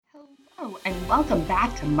Hello, and welcome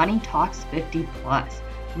back to Money Talks 50 Plus.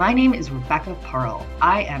 My name is Rebecca Pearl.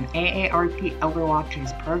 I am AARP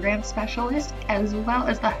Elderwatch's program specialist, as well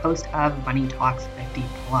as the host of Money Talks 50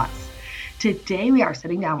 Plus. Today, we are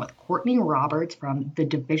sitting down with Courtney Roberts from the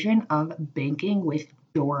Division of Banking with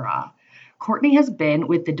Dora. Courtney has been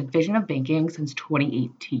with the Division of Banking since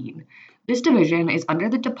 2018. This division is under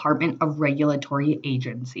the Department of Regulatory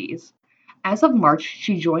Agencies. As of March,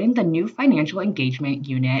 she joined the new Financial Engagement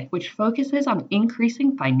Unit, which focuses on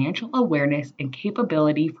increasing financial awareness and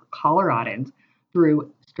capability for Coloradans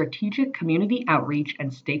through strategic community outreach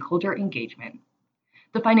and stakeholder engagement.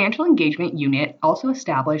 The Financial Engagement Unit also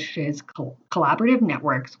establishes collaborative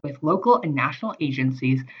networks with local and national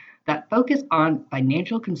agencies that focus on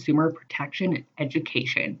financial consumer protection and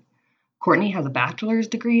education. Courtney has a bachelor's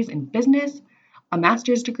degree in business, a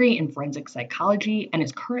master's degree in forensic psychology, and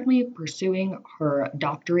is currently pursuing her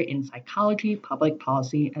doctorate in psychology, public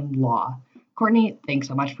policy, and law. Courtney, thanks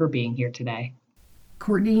so much for being here today.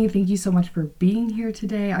 Courtney, thank you so much for being here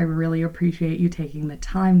today. I really appreciate you taking the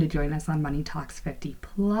time to join us on Money Talks 50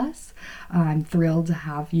 Plus. I'm thrilled to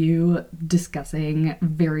have you discussing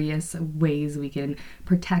various ways we can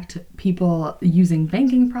protect people using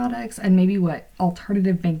banking products and maybe what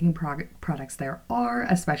alternative banking products there are,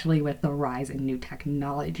 especially with the rise in new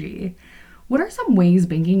technology. What are some ways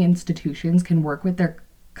banking institutions can work with their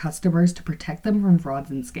customers to protect them from frauds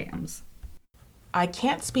and scams? I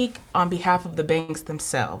can't speak on behalf of the banks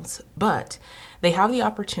themselves, but they have the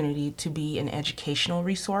opportunity to be an educational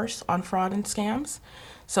resource on fraud and scams.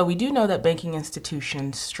 So we do know that banking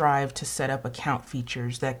institutions strive to set up account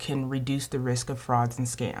features that can reduce the risk of frauds and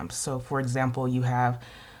scams. So for example, you have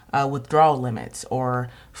withdrawal limits or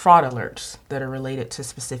fraud alerts that are related to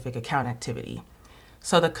specific account activity.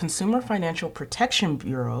 So the Consumer Financial Protection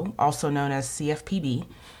Bureau, also known as CFPB,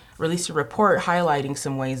 released a report highlighting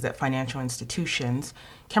some ways that financial institutions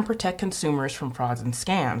can protect consumers from frauds and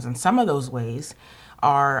scams. And some of those ways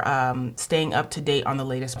are staying up to date on the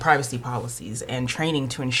latest privacy policies and training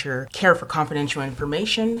to ensure care for confidential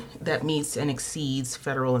information that meets and exceeds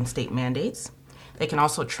federal and state mandates. They can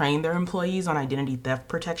also train their employees on identity theft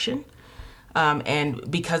protection.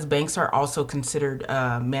 And because banks are also considered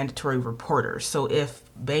mandatory reporters. So if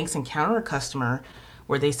banks encounter a customer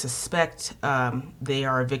where they suspect they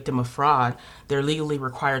are a victim of fraud, they're legally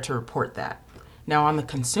required to report that. Now, on the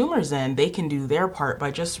consumer's end, they can do their part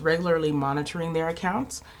by just regularly monitoring their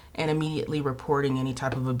accounts and immediately reporting any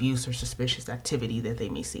type of abuse or suspicious activity that they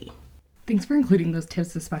may see. Thanks for including those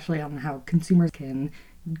tips, especially on how consumers can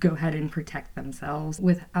go ahead and protect themselves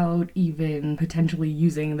without even potentially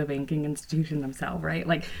using the banking institution themselves, right?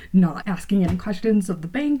 Like not asking any questions of the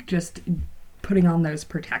bank, just putting on those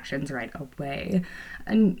protections right away.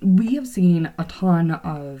 And we have seen a ton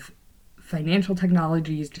of financial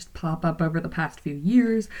technologies just pop up over the past few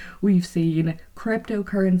years. We've seen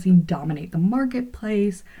cryptocurrency dominate the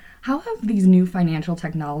marketplace. How have these new financial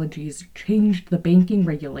technologies changed the banking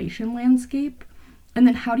regulation landscape? And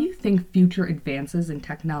then how do you think future advances in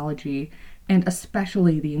technology and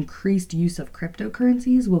especially the increased use of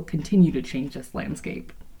cryptocurrencies will continue to change this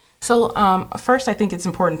landscape? So first, I think it's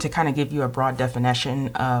important to kind of give you a broad definition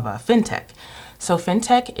of fintech. So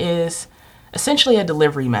fintech is essentially a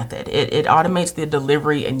delivery method. It automates the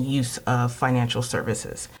delivery and use of financial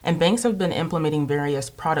services. And banks have been implementing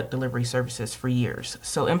various product delivery services for years.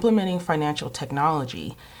 So implementing financial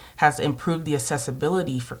technology has improved the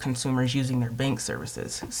accessibility for consumers using their bank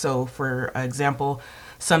services. So for example,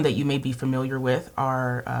 some that you may be familiar with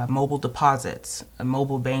are mobile deposits,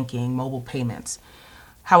 mobile banking, mobile payments.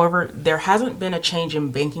 However, there hasn't been a change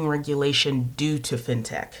in banking regulation due to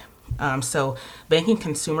fintech. So banking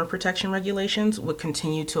consumer protection regulations would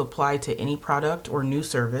continue to apply to any product or new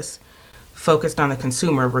service focused on the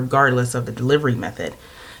consumer regardless of the delivery method.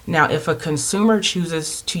 Now, if a consumer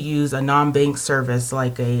chooses to use a non-bank service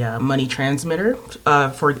like a money transmitter,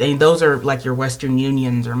 and those are like your Western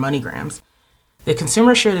Unions or MoneyGrams, the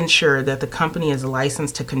consumer should ensure that the company is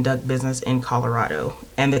licensed to conduct business in Colorado,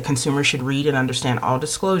 and the consumer should read and understand all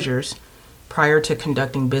disclosures prior to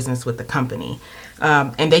conducting business with the company.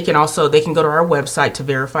 And they can go to our website to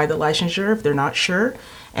verify the licensure if they're not sure,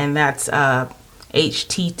 and that's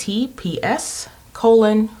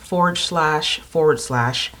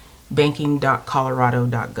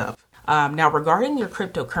https://banking.colorado.gov. Now, regarding your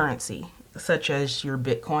cryptocurrency, such as your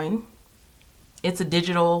Bitcoin, it's a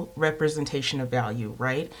digital representation of value,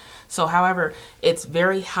 right? So, however, it's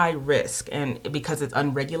very high risk, and because it's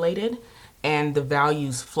unregulated, and the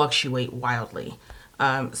values fluctuate wildly.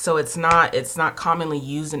 So it's not commonly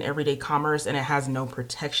used in everyday commerce, and it has no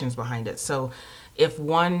protections behind it. So, if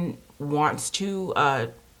one wants to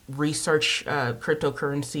research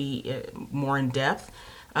cryptocurrency more in depth,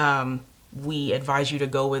 we advise you to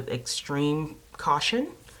go with extreme caution.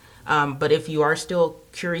 But if you are still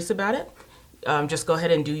curious about it, just go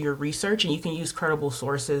ahead and do your research, and you can use credible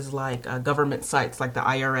sources like government sites like the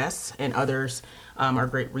IRS and others are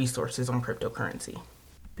great resources on cryptocurrency.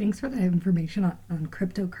 Thanks for the information on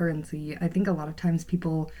cryptocurrency. I think a lot of times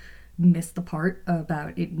people miss the part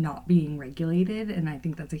about it not being regulated, and I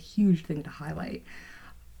think that's a huge thing to highlight.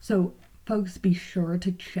 So folks, be sure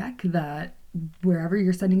to check that wherever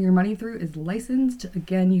you're sending your money through is licensed.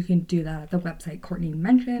 Again, you can do that at the website Courtney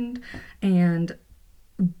mentioned. And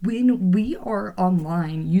when we are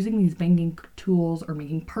online using these banking tools or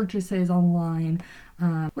making purchases online,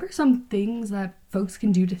 what are some things that folks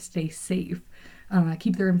can do to stay safe,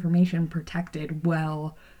 keep their information protected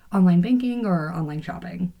while online banking or online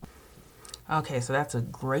shopping? Okay, so that's a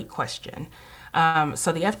great question.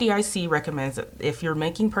 So the FDIC recommends that if you're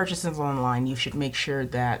making purchases online, you should make sure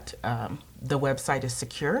that the website is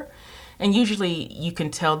secure. And usually you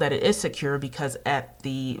can tell that it is secure because at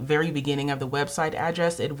the very beginning of the website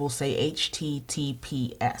address, it will say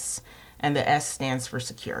HTTPS, and the S stands for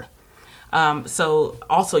secure. So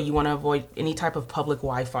also you want to avoid any type of public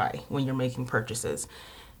Wi-Fi when you're making purchases.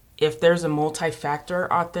 If there's a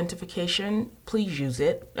multi-factor authentication, please use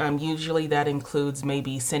it. Usually that includes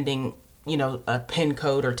maybe sending, a PIN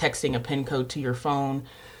code or texting a PIN code to your phone.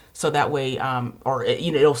 So that way,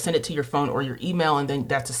 it'll send it to your phone or your email, and then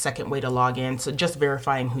that's a second way to log in. So just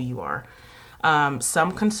verifying who you are.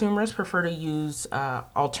 Some consumers prefer to use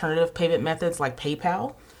alternative payment methods like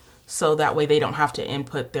PayPal. So that way they don't have to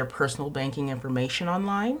input their personal banking information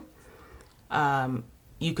online.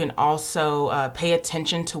 You can also pay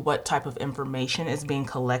attention to what type of information is being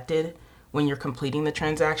collected when you're completing the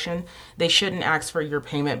transaction. They shouldn't ask for your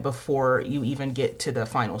payment before you even get to the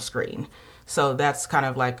final screen. So that's kind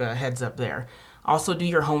of like a heads up there. Also, do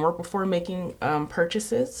your homework before making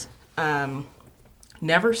purchases.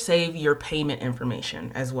 Never save your payment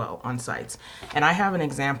information as well on sites. And I have an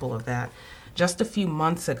example of that. Just a few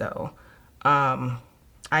months ago, I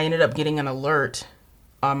ended up getting an alert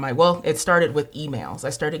on it started with emails.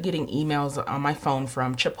 I started getting emails on my phone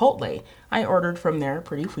from Chipotle. I ordered from there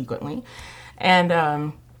pretty frequently.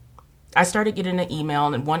 And I started getting an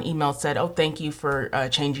email, and one email said, "Oh, thank you for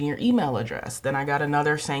changing your email address." Then I got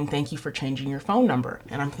another saying, "Thank you for changing your phone number."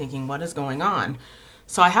 And I'm thinking, what is going on?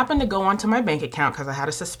 So I happened to go onto my bank account because I had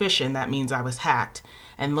a suspicion that means I was hacked.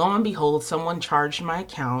 And lo and behold, someone charged my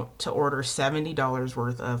account to order $70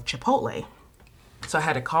 worth of Chipotle. So I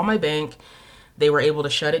had to call my bank. They were able to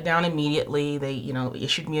shut it down immediately. They,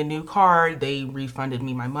 issued me a new card. They refunded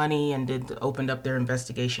me my money and opened up their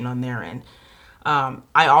investigation on their end.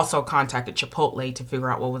 I also contacted Chipotle to figure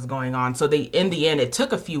out what was going on. So in the end, it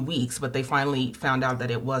took a few weeks, but they finally found out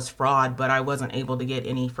that it was fraud, but I wasn't able to get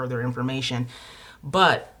any further information.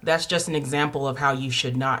 But that's just an example of how you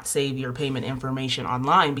should not save your payment information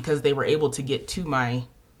online, because they were able to get to my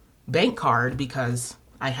bank card because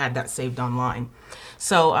I had that saved online.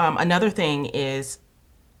 So another thing is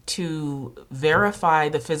to verify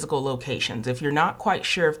the physical locations. If you're not quite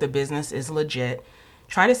sure if the business is legit,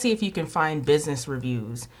 try to see if you can find business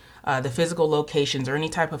reviews, the physical locations, or any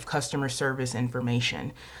type of customer service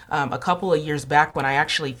information. A couple of years back, when I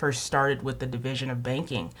actually first started with the division of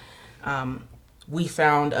banking, we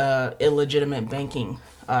found an illegitimate banking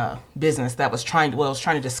business that was trying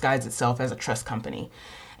to disguise itself as a trust company.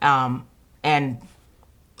 And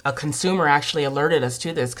a consumer actually alerted us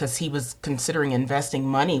to this because he was considering investing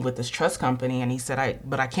money with this trust company, and he said,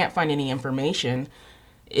 but I can't find any information.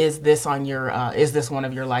 Is this one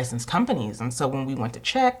of your licensed companies? And so when we went to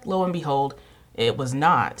check, lo and behold, it was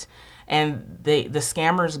not. And the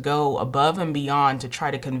scammers go above and beyond to try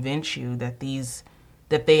to convince you that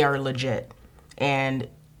they are legit. And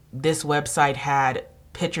this website had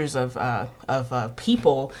pictures of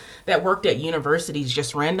people that worked at universities,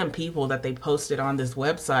 just random people that they posted on this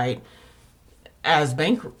website as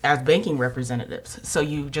banking representatives. So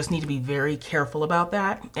you just need to be very careful about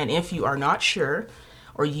that. And if you are not sure,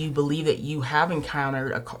 or you believe that you have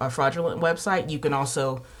encountered a fraudulent website, you can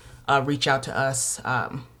also reach out to us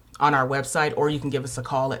on our website, or you can give us a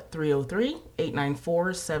call at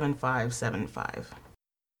 303-894-7575.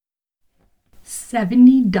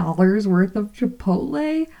 $70 worth of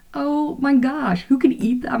Chipotle? Oh my gosh, who can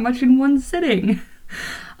eat that much in one sitting?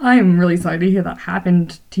 I'm really sorry to hear that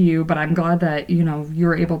happened to you, but I'm glad that, you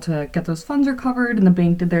were able to get those funds recovered, and the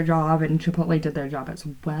bank did their job, and Chipotle did their job as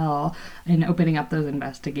well in opening up those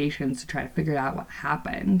investigations to try to figure out what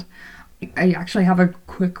happened. I actually have a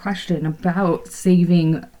quick question about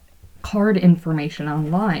saving card information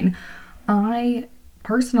online. I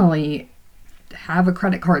personally have a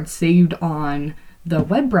credit card saved on the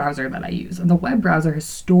web browser that I use. And the web browser has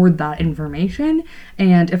stored that information.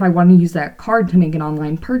 And if I want to use that card to make an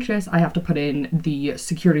online purchase, I have to put in the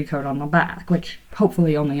security code on the back, which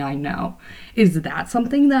hopefully only I know. Is that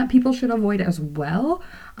something that people should avoid as well?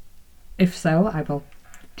 If so, I will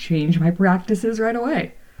change my practices right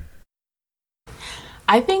away.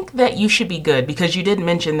 I think that you should be good because you did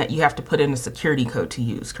mention that you have to put in a security code to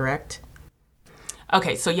use, correct?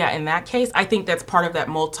 Okay, so yeah, in that case, I think that's part of that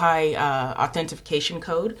authentication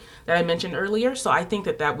code that I mentioned earlier. So I think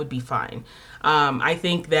that that would be fine. I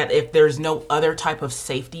think that if there's no other type of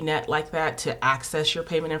safety net like that to access your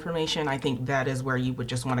payment information, I think that is where you would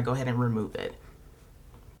just want to go ahead and remove it.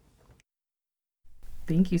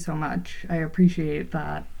 Thank you so much. I appreciate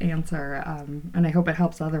that answer. And I hope it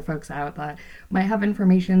helps other folks out that might have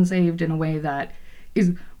information saved in a way that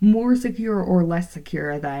is more secure or less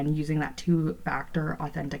secure than using that two-factor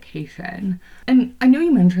authentication. And I know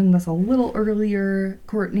you mentioned this a little earlier,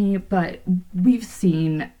 Courtney, but we've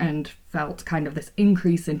seen and felt kind of this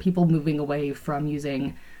increase in people moving away from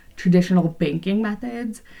using traditional banking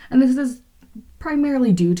methods. And this is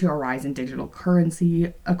primarily due to a rise in digital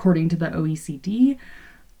currency, according to the OECD.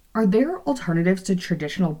 Are there alternatives to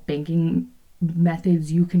traditional banking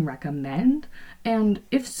methods you can recommend? And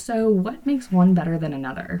if so, what makes one better than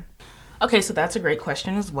another? Okay, so that's a great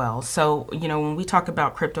question as well. So, when we talk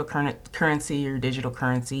about cryptocurrency or digital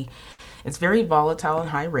currency, it's very volatile and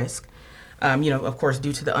high risk, of course,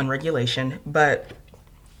 due to the unregulation, but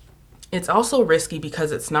it's also risky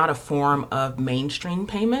because it's not a form of mainstream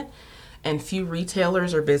payment. And few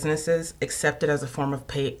retailers or businesses accept it as a form of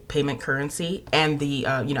payment currency. And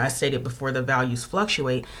I stated before, the values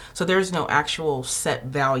fluctuate. So there's no actual set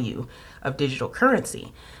value of digital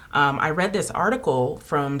currency. I read this article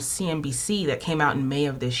from CNBC that came out in May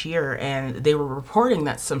of this year, and they were reporting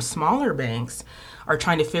that some smaller banks are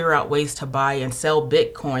trying to figure out ways to buy and sell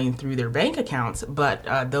Bitcoin through their bank accounts,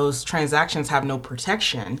 but those transactions have no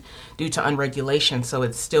protection due to unregulation. So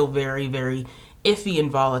it's still very, very iffy and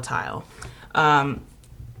volatile.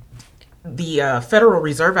 The Federal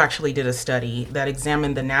Reserve actually did a study that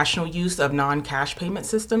examined the national use of non-cash payment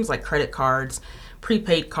systems like credit cards,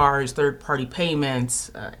 prepaid cards, third-party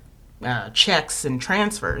payments, checks, and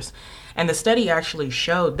transfers. And the study actually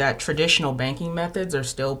showed that traditional banking methods are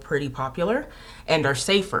still pretty popular and are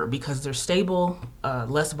safer because they're stable,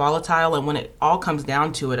 less volatile, and when it all comes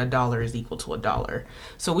down to it, a dollar is equal to a dollar.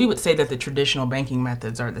 So we would say that the traditional banking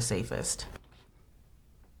methods are the safest.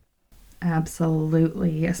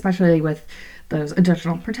 Absolutely, especially with those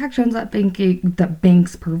additional protections that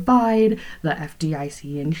banks provide, the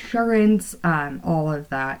FDIC insurance, all of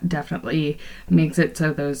that definitely makes it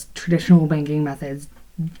so those traditional banking methods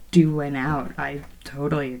do win out. I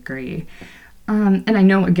totally agree. And I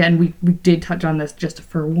know, again, we did touch on this just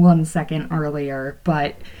for 1 second earlier,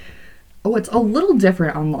 but what's a little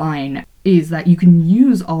different online is that you can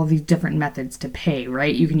use all of these different methods to pay,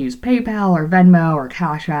 right? You can use PayPal or Venmo or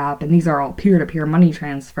Cash App, and these are all peer-to-peer money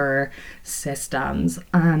transfer systems.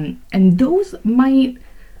 And those might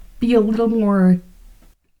be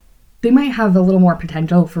they might have a little more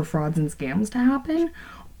potential for frauds and scams to happen.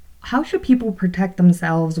 How should people protect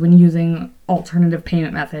themselves when using alternative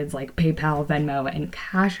payment methods like PayPal, Venmo, and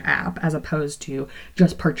Cash App as opposed to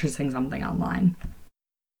just purchasing something online?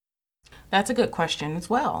 That's a good question as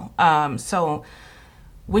well. So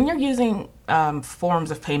when you're using forms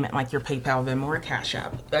of payment like your PayPal, Venmo, or Cash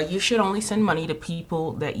App, you should only send money to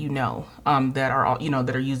people that that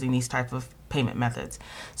are using these type of payment methods.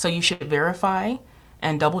 So you should verify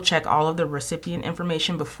and double check all of the recipient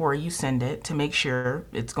information before you send it to make sure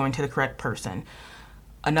it's going to the correct person.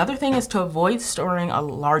 Another thing is to avoid storing a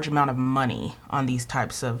large amount of money on these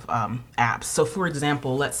types of apps. So for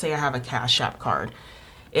example, let's say I have a Cash App card.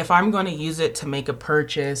 If I'm going to use it to make a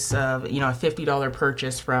purchase of, a $50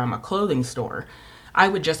 purchase from a clothing store, I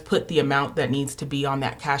would just put the amount that needs to be on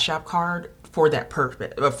that Cash App card for that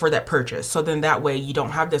purchase. So then that way you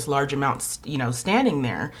don't have this large amount, standing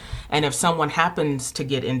there. And if someone happens to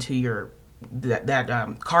get into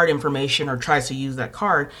that card information or tries to use that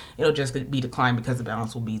card, it'll just be declined because the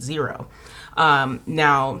balance will be zero.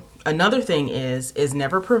 Now, another thing is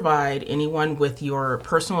never provide anyone with your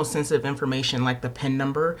personal sensitive information like the PIN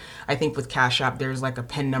number. I think with Cash App, there's like a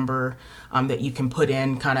PIN number that you can put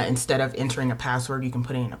in kind of instead of entering a password, you can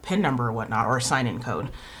put in a PIN number or whatnot, or a sign-in code.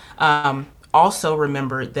 Also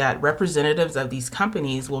remember that representatives of these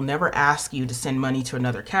companies will never ask you to send money to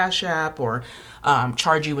another Cash App or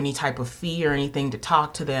charge you any type of fee or anything to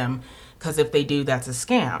talk to them, because if they do, that's a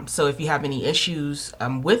scam. So if you have any issues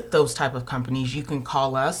with those type of companies, you can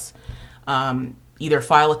call us. either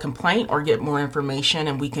file a complaint or get more information,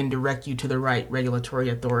 and we can direct you to the right regulatory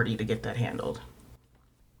authority to get that handled.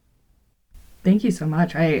 Thank you so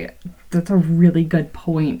much. That's a really good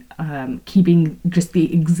point. Keeping just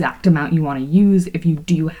the exact amount you want to use. If you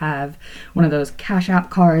do have one of those Cash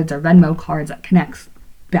App cards or Venmo cards that connects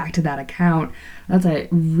back to that account, that's a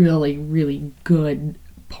really, really good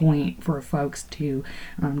point for folks to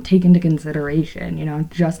take into consideration.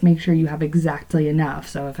 Just make sure you have exactly enough.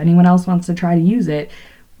 So if anyone else wants to try to use it,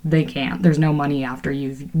 they can't. There's no money after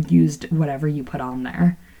you've used whatever you put on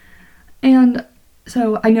there. And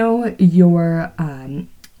so I know your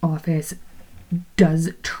office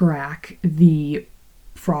does track the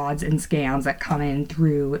frauds and scams that come in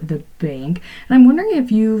through the bank. And I'm wondering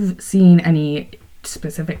if you've seen any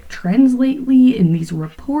specific trends lately in these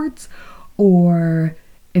reports, or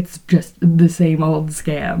it's just the same old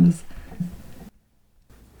scams.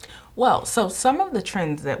 Well, so some of the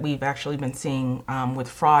trends that we've actually been seeing with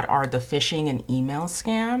fraud are the phishing and email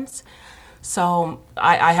scams. So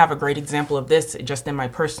I have a great example of this just in my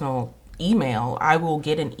personal email. I will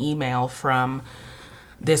get an email from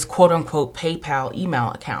this quote unquote PayPal email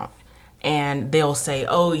account, and they'll say,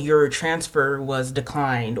 oh, your transfer was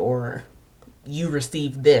declined, or you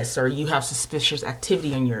received this, or you have suspicious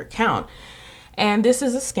activity on your account. And this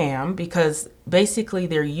is a scam because basically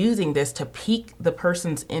they're using this to pique the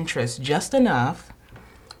person's interest just enough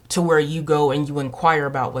to where you go and you inquire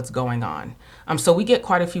about what's going on. So we get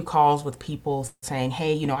quite a few calls with people saying,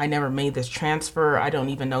 hey, I never made this transfer. I don't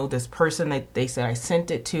even know this person that they said I sent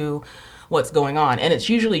it to. What's going on? And it's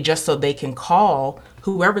usually just so they can call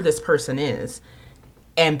whoever this person is,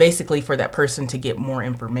 and basically for that person to get more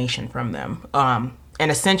information from them. And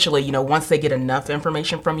essentially, once they get enough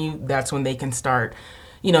information from you, that's when they can start,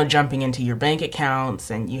 jumping into your bank accounts,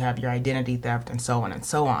 and you have your identity theft and so on and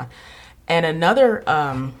so on. And another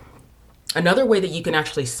way that you can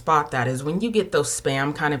actually spot that is when you get those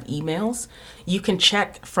spam kind of emails, you can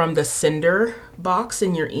check from the sender box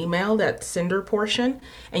in your email, that sender portion.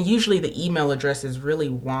 And usually the email address is really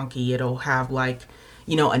wonky. It'll have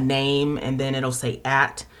a name, and then it'll say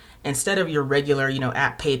at. Instead of your regular,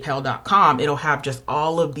 at paypal.com, it'll have just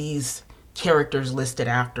all of these characters listed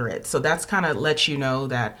after it. So that's kind of lets you know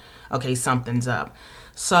that, okay, something's up.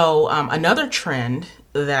 So another trend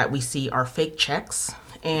that we see are fake checks,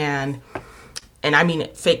 and I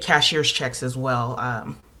mean fake cashier's checks as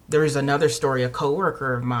well. There is another story. A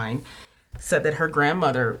coworker of mine said that her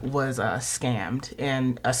grandmother was scammed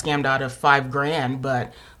out of $5,000,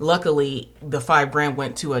 but luckily the $5,000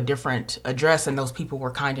 went to a different address, and those people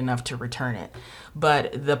were kind enough to return it.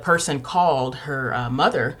 But the person called her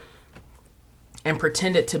mother and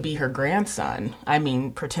pretended to be her grandson. I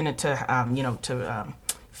mean, pretended to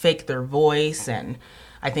fake their voice, and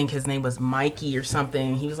I think his name was Mikey or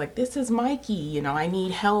something. He was like, "This is Mikey, I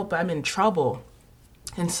need help, I'm in trouble."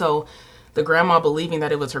 And so the grandma, believing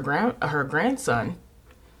that it was her grandson,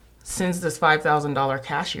 sends this $5,000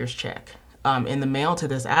 cashier's check in the mail to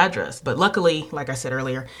this address. But luckily, like I said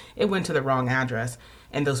earlier, it went to the wrong address,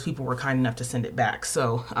 and those people were kind enough to send it back.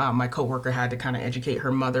 So my coworker had to kind of educate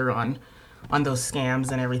her mother on those scams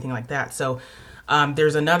and everything like that. So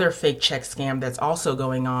there's another fake check scam that's also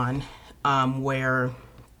going on, where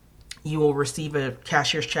you will receive a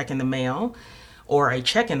cashier's check in the mail or a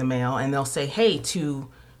check in the mail, and they'll say, hey, to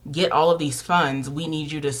get all of these funds, we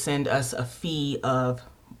need you to send us a fee of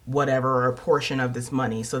whatever, or a portion of this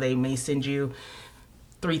money. So they may send you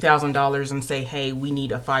 $3,000 and say, hey, we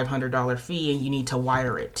need a $500 fee, and you need to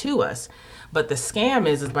wire it to us. But the scam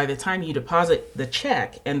is by the time you deposit the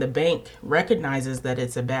check and the bank recognizes that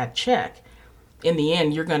it's a bad check, in the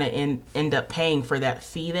end, you're going to end up paying for that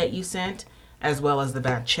fee that you sent as well as the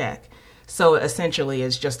bad check. So essentially,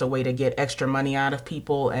 it's just a way to get extra money out of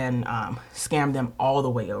people and scam them all the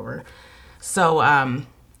way over. So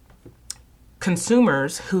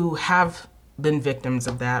consumers who have been victims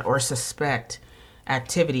of that or suspect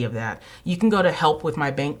activity of that, you can go to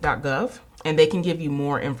helpwithmybank.gov, and they can give you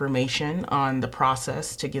more information on the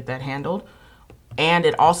process to get that handled. And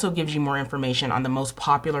it also gives you more information on the most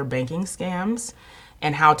popular banking scams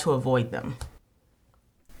and how to avoid them.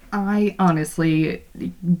 I honestly,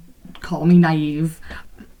 call me naive,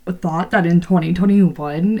 thought that in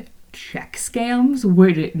 2021, check scams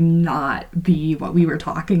would not be what we were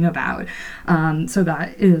talking about. So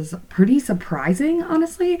that is pretty surprising,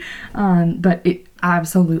 honestly. But it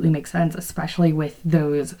absolutely makes sense, especially with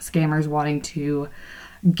those scammers wanting to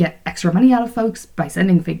get extra money out of folks by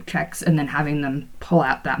sending fake checks and then having them pull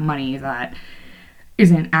out that money that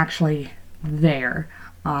isn't actually there.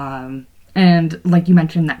 And like you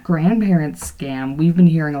mentioned, that grandparents scam, we've been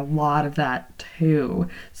hearing a lot of that too.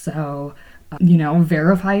 So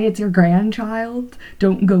verify it's your grandchild.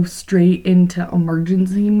 Don't go straight into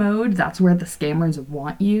emergency mode. That's where the scammers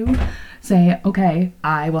want you. Say, okay,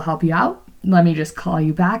 I will help you out. Let me just call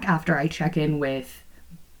you back after I check in with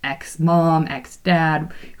ex-mom,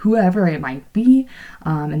 ex-dad, whoever it might be.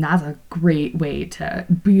 And that's a great way to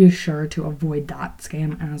be sure to avoid that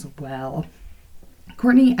scam as well.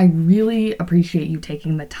 Courtney, I really appreciate you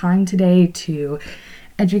taking the time today to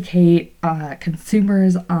educate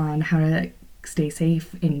consumers on how to stay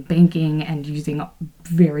safe in banking and using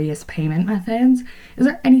various payment methods. Is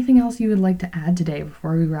there anything else you would like to add today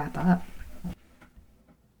before we wrap up?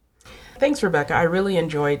 Thanks, Rebecca. I really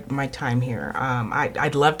enjoyed my time here.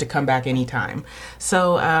 I'd love to come back anytime.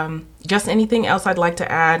 So just anything else I'd like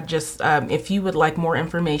to add, just if you would like more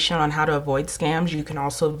information on how to avoid scams, you can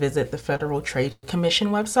also visit the Federal Trade Commission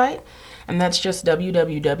website, and that's just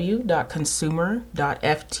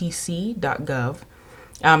www.consumer.ftc.gov.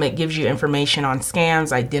 It gives you information on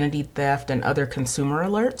scams, identity theft, and other consumer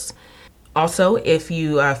alerts. Also, if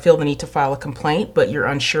you feel the need to file a complaint, but you're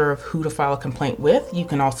unsure of who to file a complaint with, you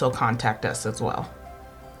can also contact us as well.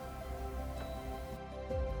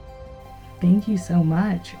 Thank you so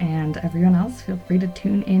much. And everyone else, feel free to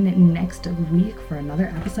tune in next week for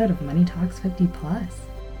another episode of Money Talks 50 Plus.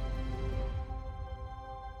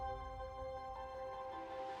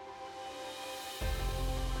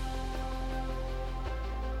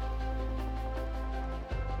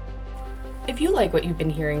 If you like what you've been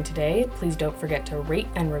hearing today, please don't forget to rate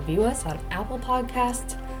and review us on Apple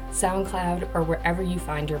Podcasts, SoundCloud, or wherever you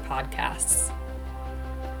find your podcasts.